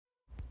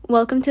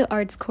Welcome to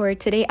Arts Core.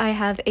 Today I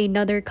have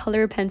another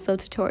color pencil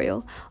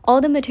tutorial. All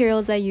the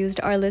materials I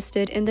used are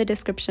listed in the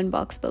description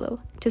box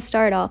below. To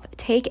start off,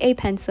 take a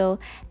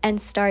pencil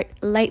and start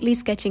lightly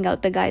sketching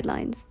out the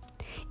guidelines.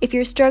 If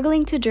you're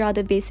struggling to draw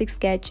the basic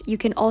sketch, you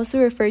can also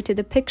refer to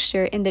the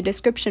picture in the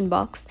description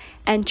box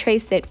and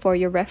trace it for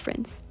your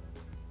reference.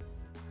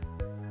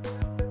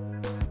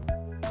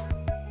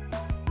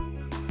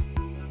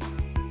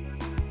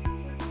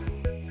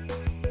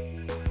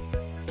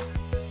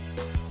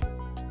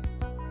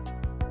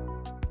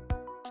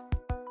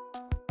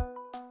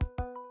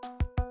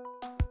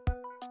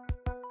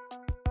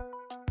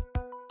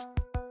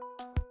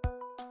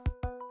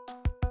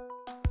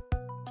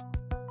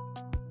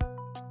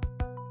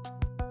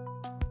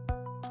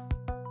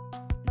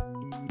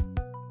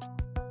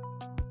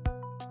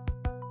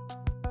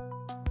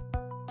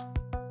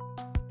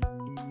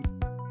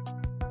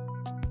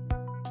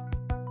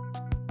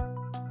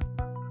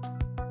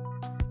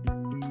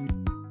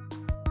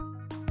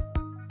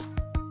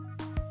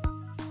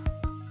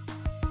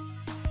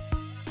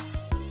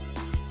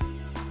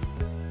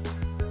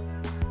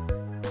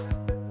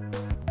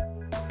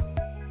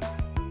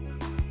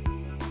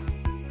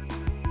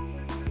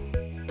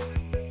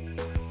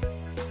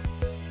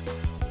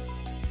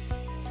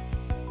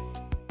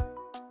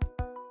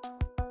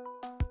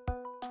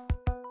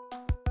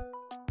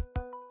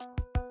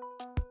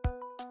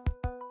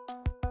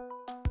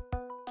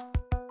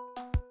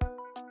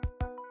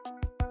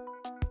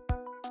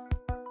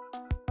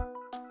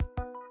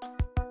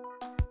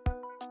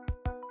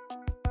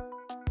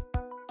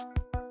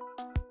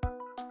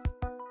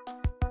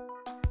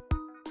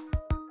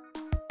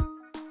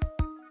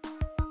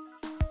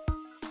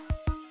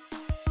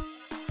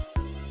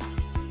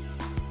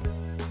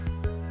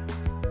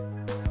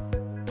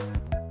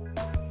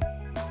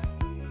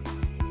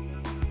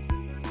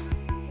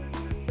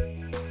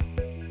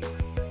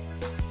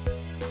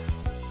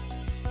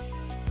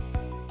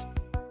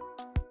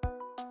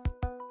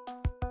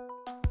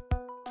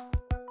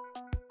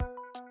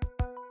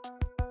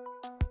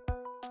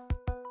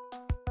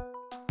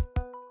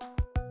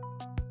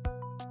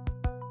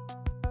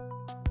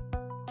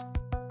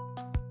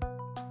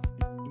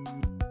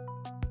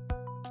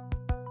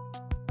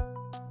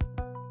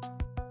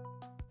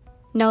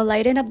 Now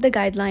lighten up the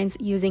guidelines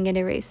using an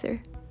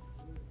eraser.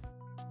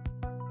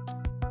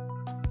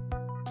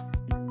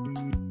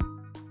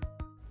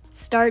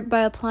 Start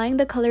by applying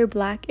the color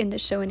black in the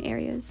shown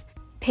areas.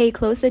 Pay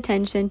close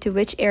attention to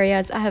which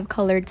areas I have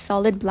colored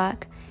solid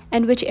black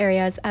and which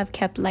areas I've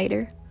kept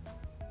lighter.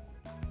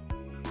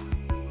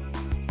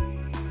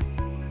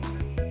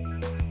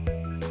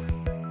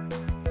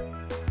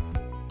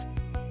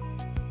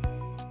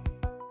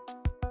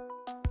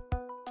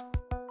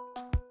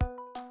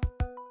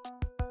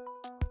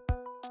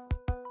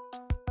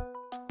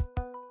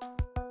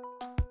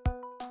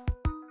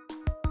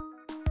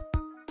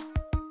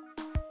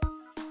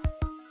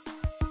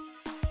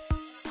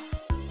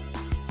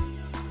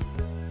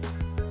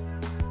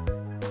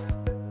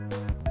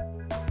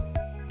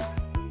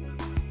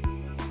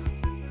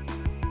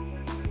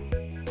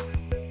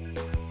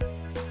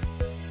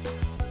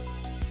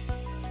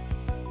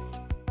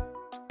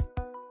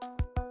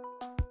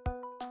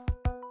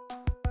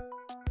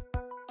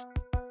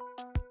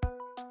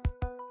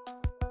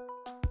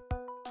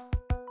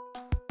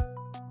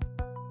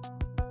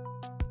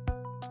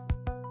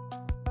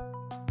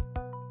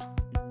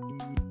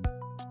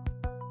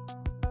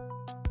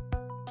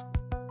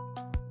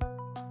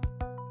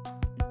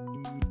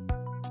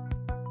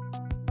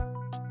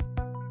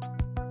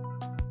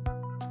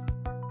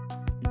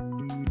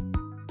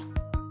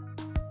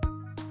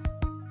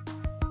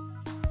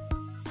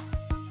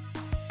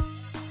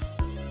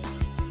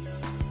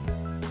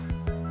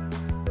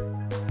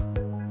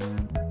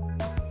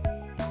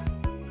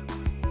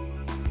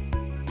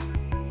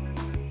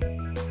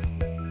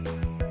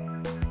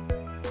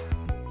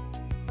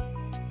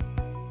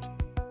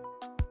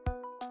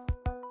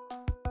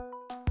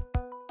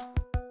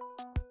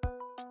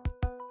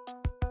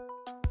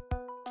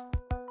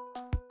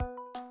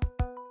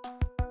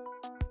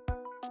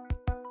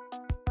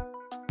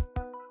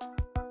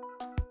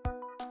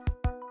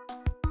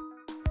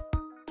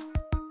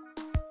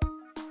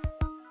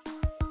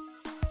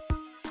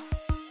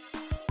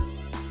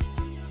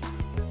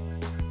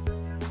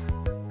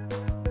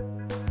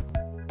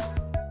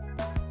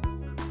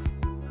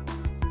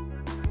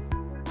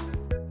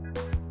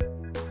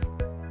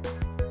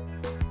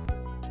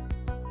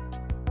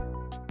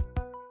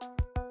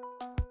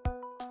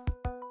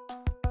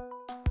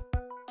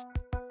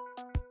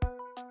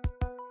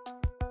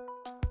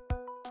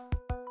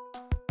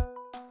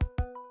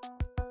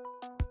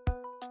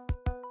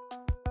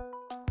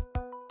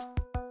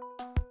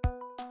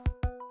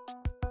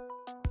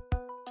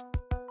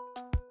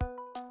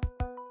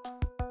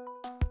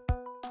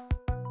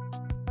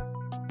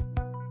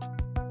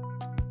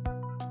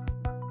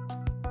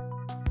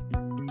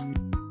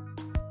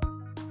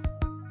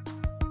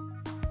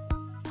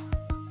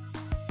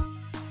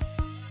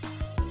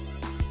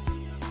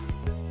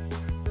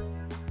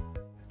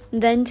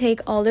 Then take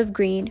olive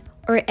green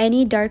or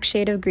any dark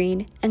shade of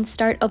green and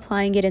start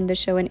applying it in the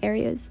shown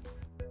areas.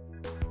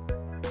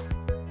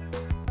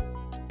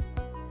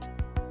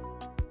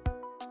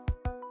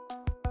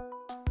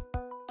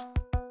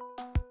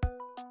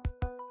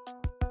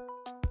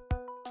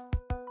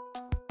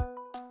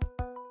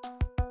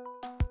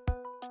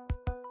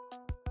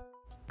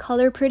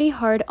 Color pretty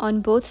hard on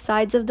both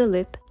sides of the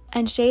lip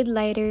and shade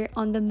lighter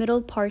on the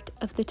middle part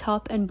of the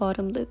top and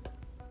bottom lip.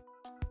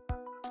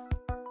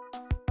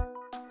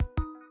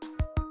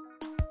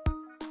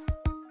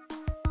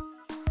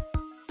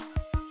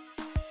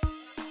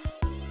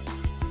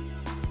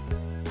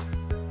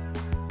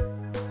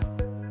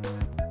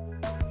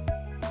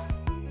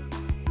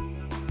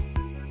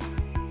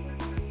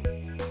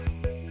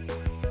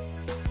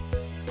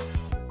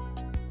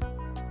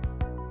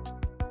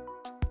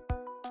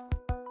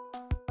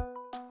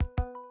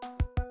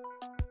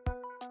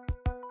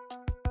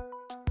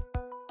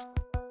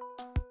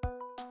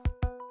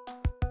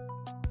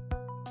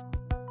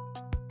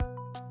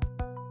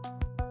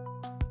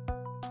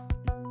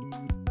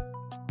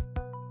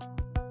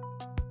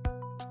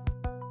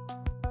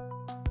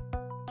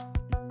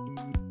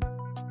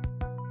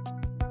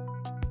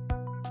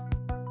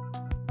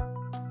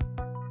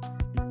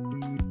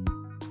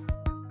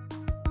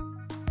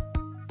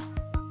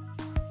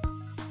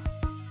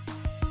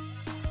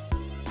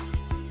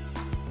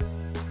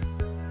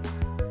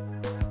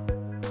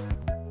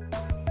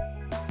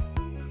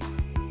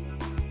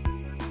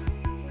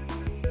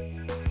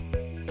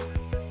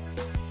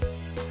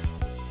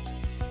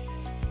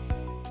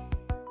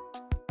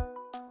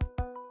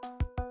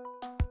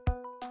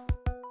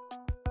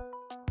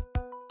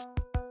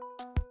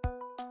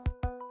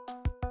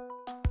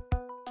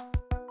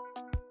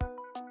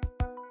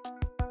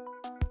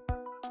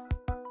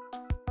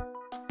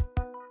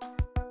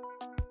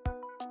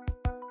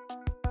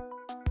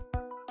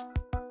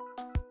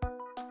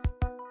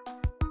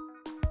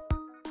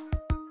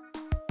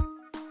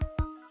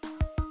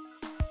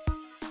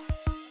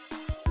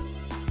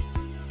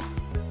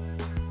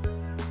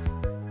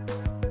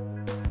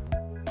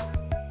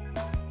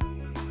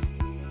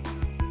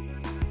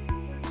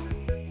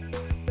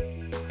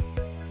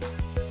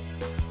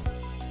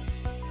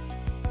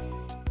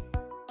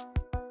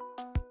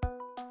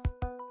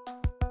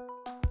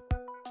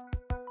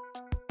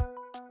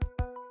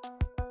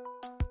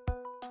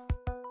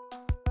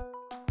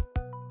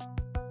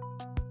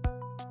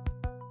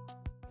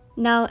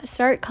 Now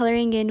start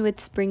coloring in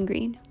with spring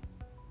green.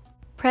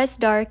 Press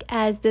dark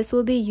as this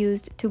will be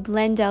used to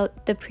blend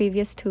out the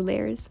previous two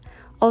layers.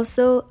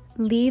 Also,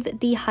 leave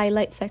the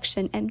highlight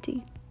section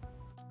empty.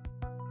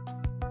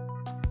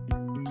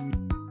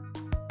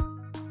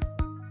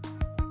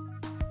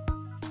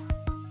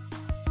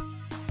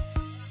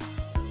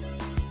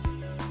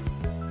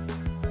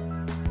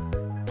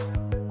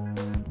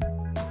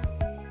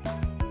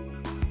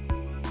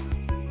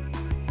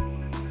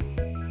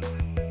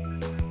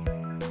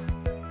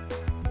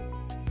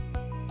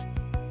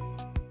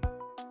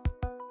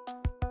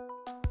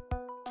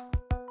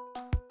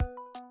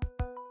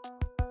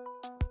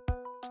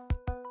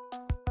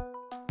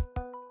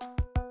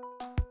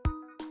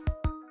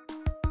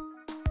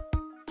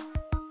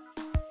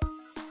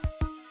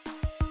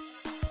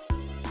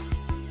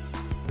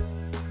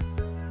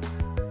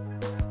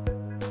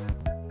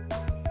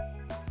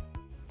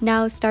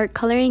 Now start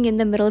coloring in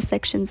the middle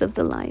sections of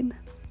the lime.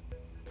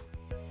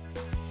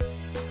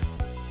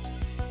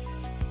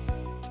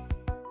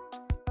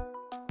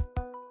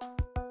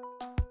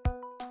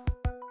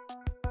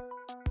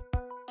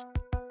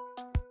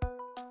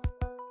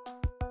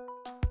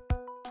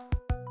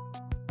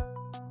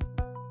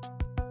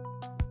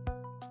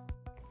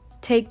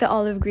 Take the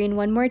olive green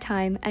one more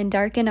time and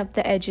darken up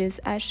the edges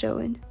as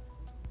shown.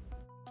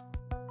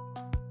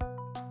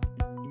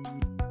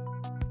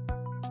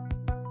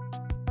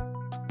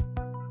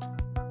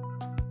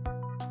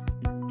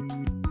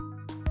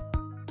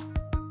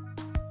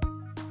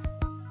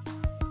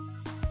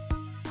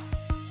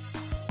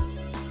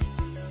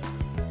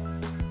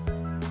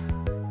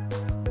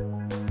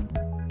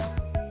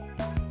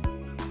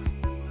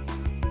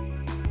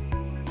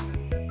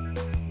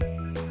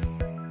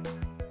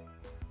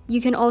 You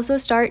can also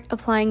start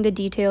applying the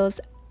details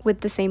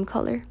with the same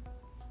color.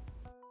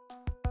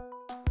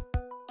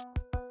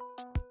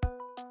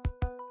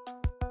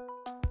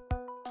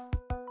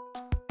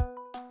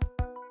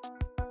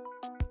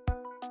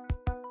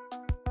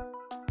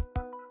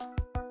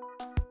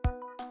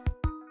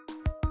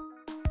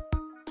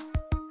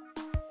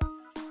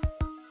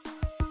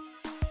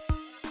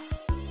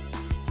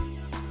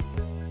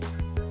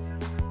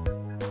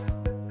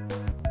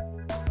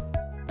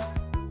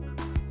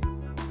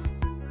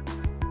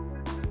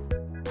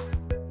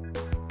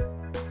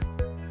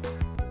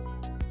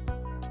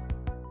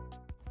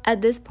 At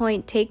this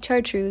point, take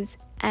Chartreuse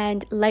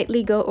and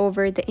lightly go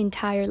over the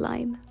entire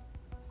lime.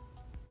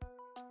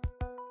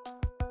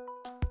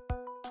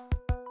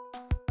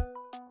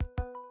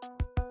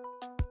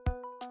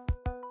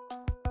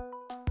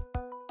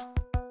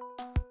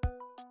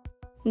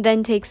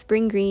 Then take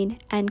spring green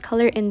and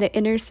color in the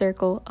inner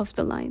circle of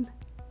the lime.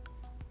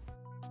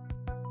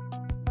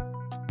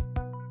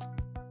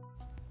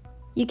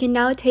 You can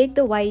now take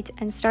the white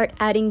and start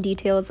adding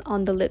details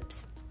on the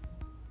lips.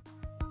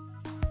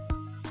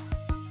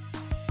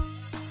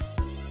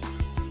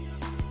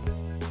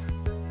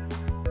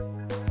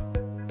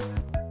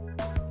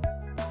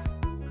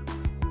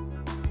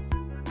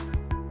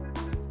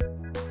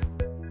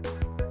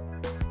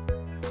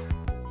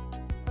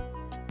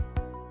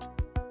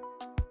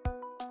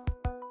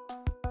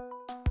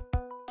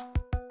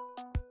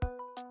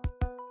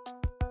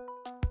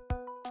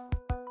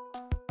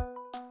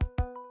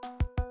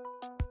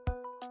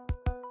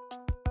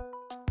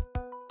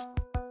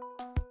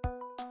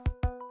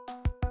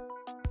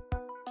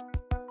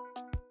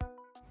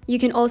 You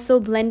can also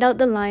blend out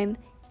the lime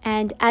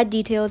and add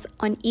details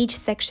on each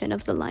section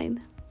of the lime.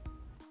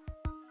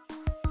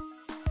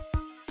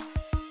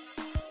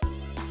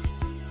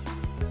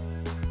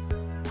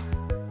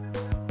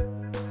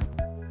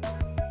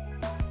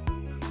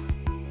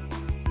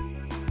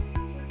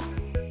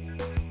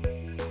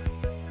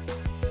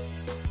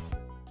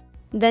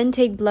 Then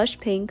take blush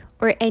pink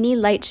or any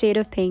light shade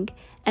of pink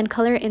and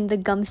color in the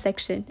gum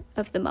section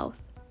of the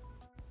mouth.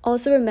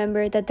 Also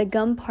remember that the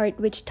gum part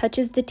which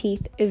touches the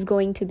teeth is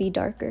going to be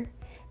darker.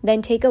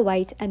 Then take a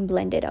white and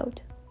blend it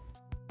out.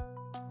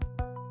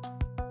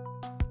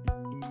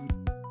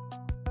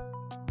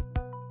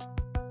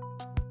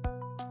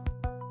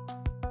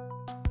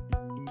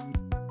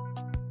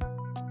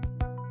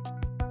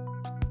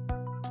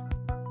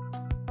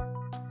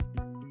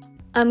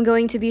 I'm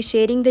going to be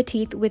shading the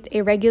teeth with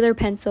a regular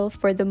pencil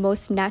for the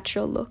most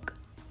natural look.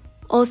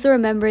 Also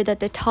remember that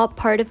the top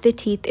part of the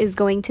teeth is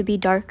going to be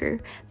darker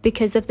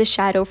because of the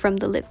shadow from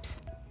the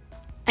lips.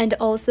 And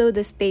also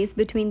the space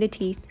between the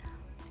teeth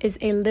is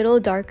a little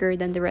darker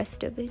than the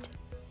rest of it.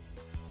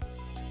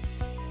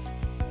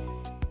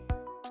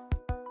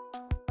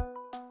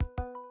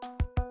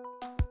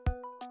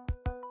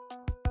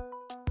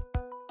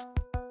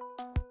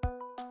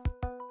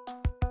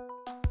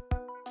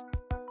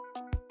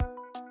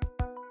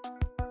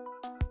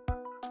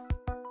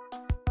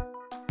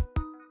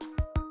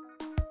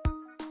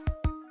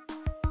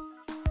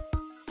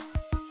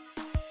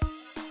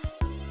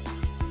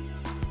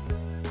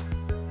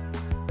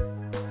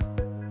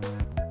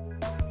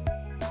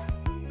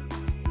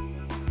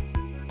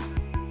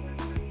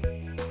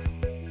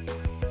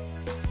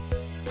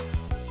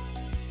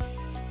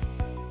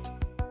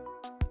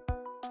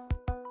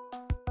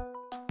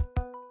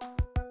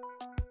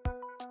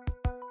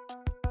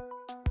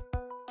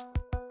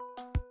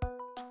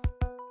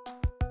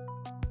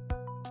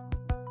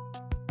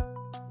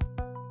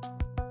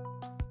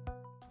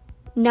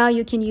 Now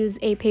you can use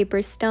a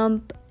paper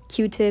stump,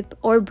 Q-tip,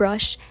 or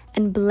brush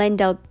and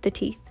blend out the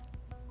teeth.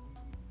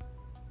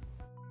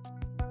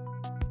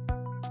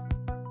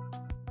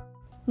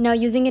 Now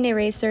using an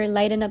eraser,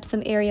 lighten up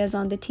some areas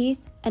on the teeth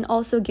and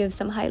also give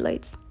some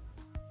highlights.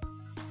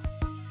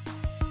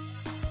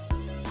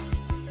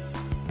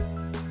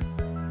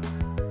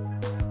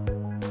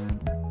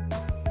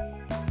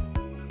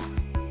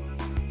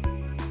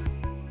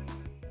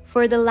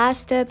 For the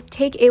last step,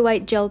 take a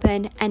white gel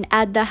pen and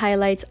add the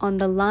highlights on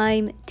the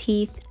lime,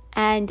 teeth,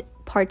 and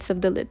parts of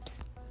the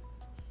lips.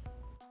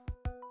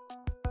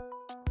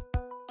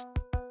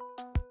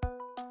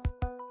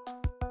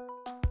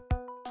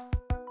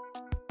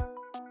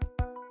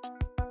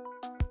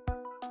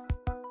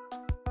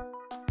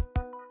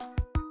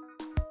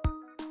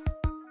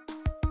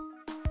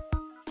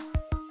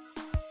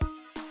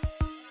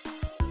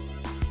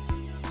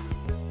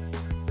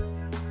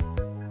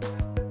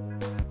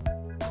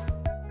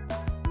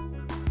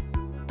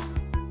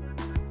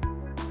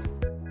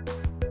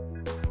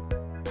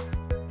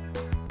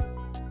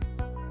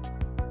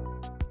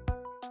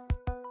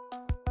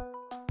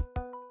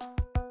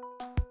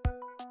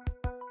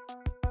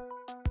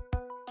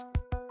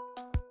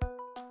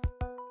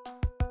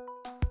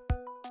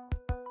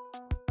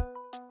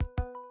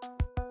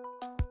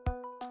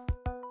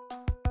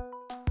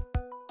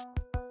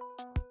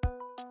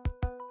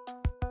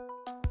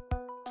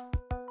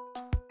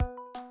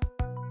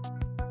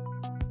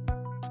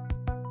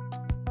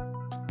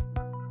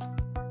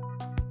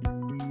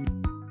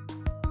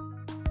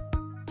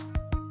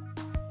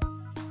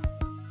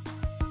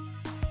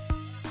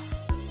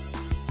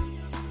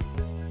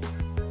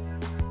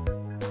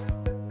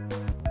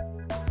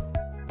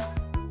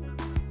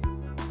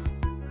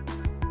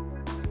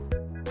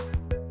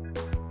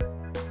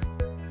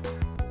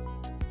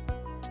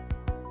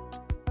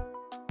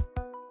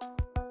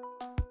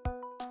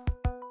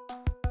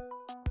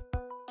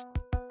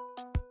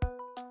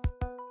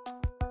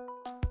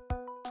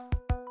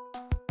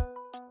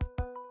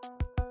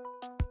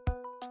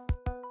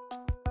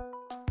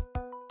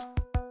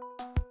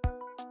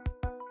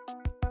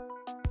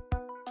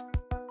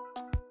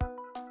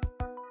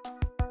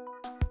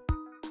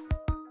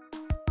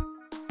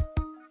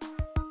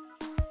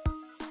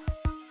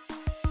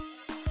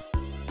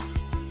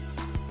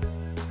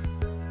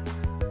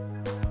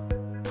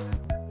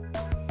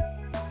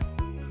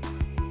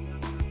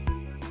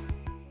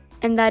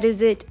 And that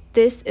is it.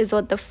 This is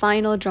what the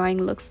final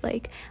drawing looks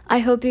like. I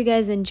hope you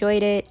guys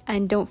enjoyed it,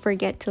 and don't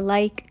forget to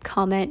like,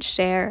 comment,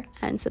 share,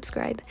 and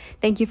subscribe.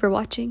 Thank you for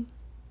watching.